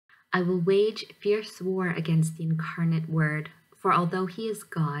I will wage fierce war against the incarnate Word, for although he is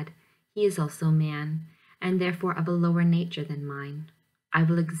God, he is also man, and therefore of a lower nature than mine. I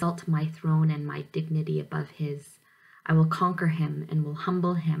will exalt my throne and my dignity above his. I will conquer him and will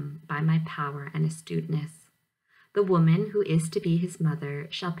humble him by my power and astuteness. The woman who is to be his mother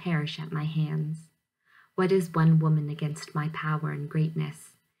shall perish at my hands. What is one woman against my power and greatness?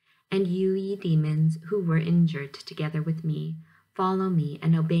 And you, ye demons, who were injured together with me, follow me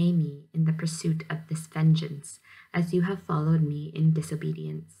and obey me in the pursuit of this vengeance, as you have followed me in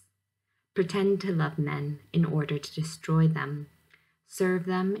disobedience. Pretend to love men in order to destroy them. Serve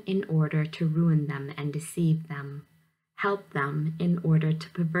them in order to ruin them and deceive them. Help them in order to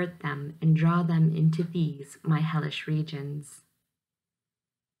pervert them and draw them into these my hellish regions.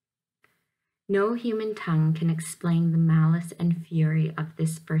 No human tongue can explain the malice and fury of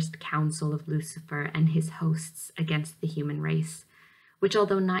this first council of Lucifer and his hosts against the human race, which,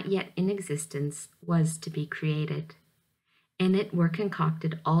 although not yet in existence, was to be created. In it were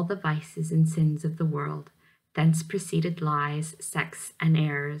concocted all the vices and sins of the world, thence proceeded lies, sects, and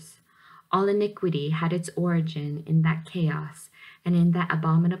errors. All iniquity had its origin in that chaos and in that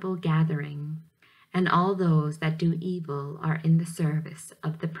abominable gathering, and all those that do evil are in the service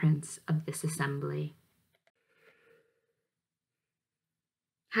of the prince of this assembly.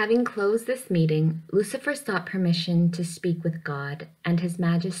 Having closed this meeting, Lucifer sought permission to speak with God, and his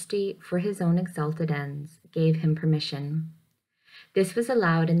majesty, for his own exalted ends, gave him permission. This was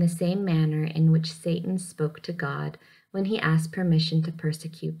allowed in the same manner in which Satan spoke to God when he asked permission to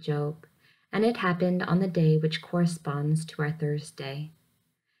persecute Job, and it happened on the day which corresponds to our Thursday.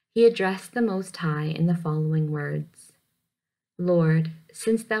 He addressed the Most High in the following words: Lord,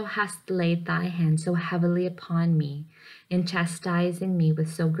 since thou hast laid thy hand so heavily upon me, in chastising me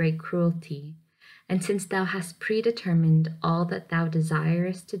with so great cruelty, and since thou hast predetermined all that thou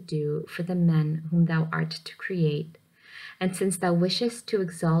desirest to do for the men whom thou art to create, and since thou wishest to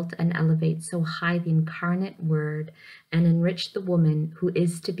exalt and elevate so high the incarnate Word, and enrich the woman who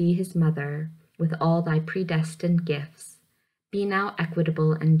is to be his mother with all thy predestined gifts, be now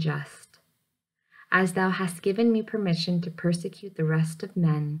equitable and just. As thou hast given me permission to persecute the rest of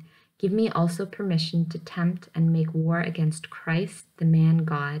men, give me also permission to tempt and make war against Christ, the man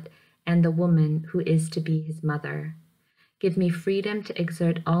God, and the woman who is to be his mother. Give me freedom to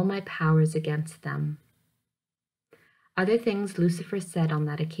exert all my powers against them. Other things Lucifer said on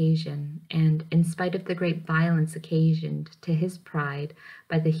that occasion, and in spite of the great violence occasioned to his pride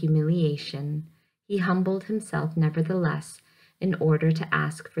by the humiliation, he humbled himself nevertheless in order to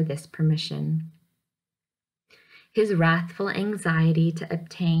ask for this permission. His wrathful anxiety to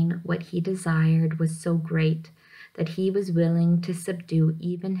obtain what he desired was so great that he was willing to subdue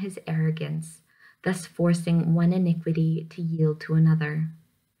even his arrogance, thus forcing one iniquity to yield to another.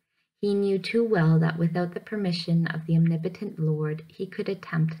 He knew too well that without the permission of the omnipotent Lord he could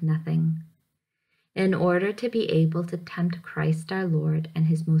attempt nothing. In order to be able to tempt Christ our Lord and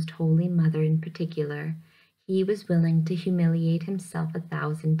his most holy mother in particular, he was willing to humiliate himself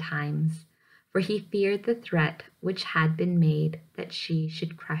 1,000 times, for he feared the threat which had been made that she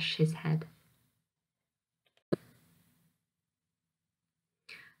should crush his head.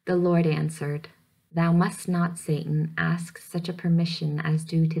 The Lord answered, Thou must not, Satan, ask such a permission as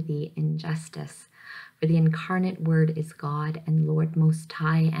due to thee in justice, for the incarnate Word is God and Lord most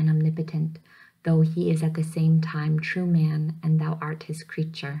high and omnipotent, though he is at the same time true man, and thou art his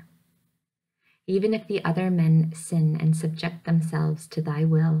creature. Even if the other men sin and subject themselves to thy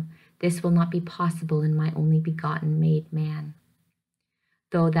will, this will not be possible in my only begotten made man.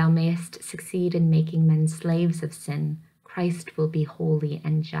 Though thou mayest succeed in making men slaves of sin, Christ will be holy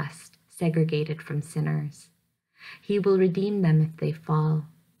and just, segregated from sinners. He will redeem them if they fall.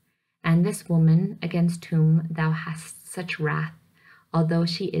 And this woman, against whom thou hast such wrath, although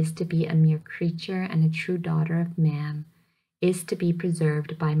she is to be a mere creature and a true daughter of man, is to be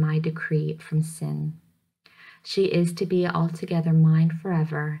preserved by my decree from sin. She is to be altogether mine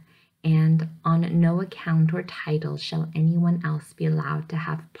forever, and on no account or title shall anyone else be allowed to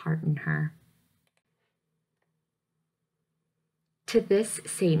have part in her. To this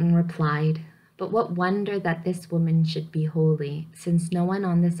Satan replied, But what wonder that this woman should be holy, since no one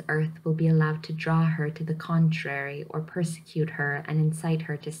on this earth will be allowed to draw her to the contrary or persecute her and incite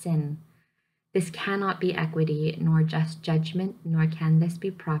her to sin. This cannot be equity, nor just judgment, nor can this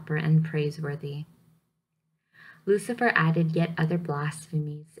be proper and praiseworthy. Lucifer added yet other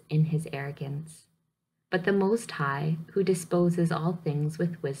blasphemies in his arrogance. But the Most High, who disposes all things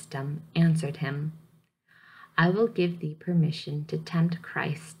with wisdom, answered him, I will give thee permission to tempt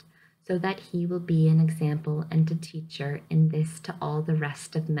Christ, so that he will be an example and a teacher in this to all the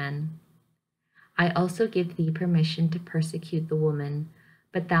rest of men. I also give thee permission to persecute the woman,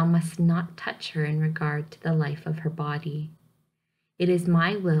 but thou must not touch her in regard to the life of her body. It is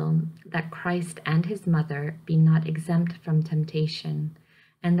my will that Christ and his mother be not exempt from temptation,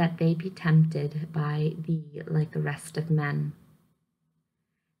 and that they be tempted by thee like the rest of men.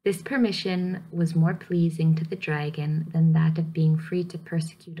 This permission was more pleasing to the dragon than that of being free to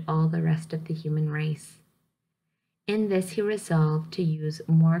persecute all the rest of the human race. In this he resolved to use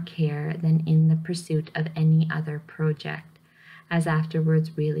more care than in the pursuit of any other project, as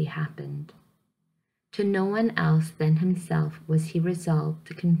afterwards really happened. To no one else than himself was he resolved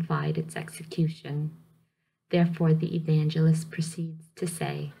to confide its execution. Therefore the evangelist proceeds to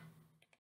say,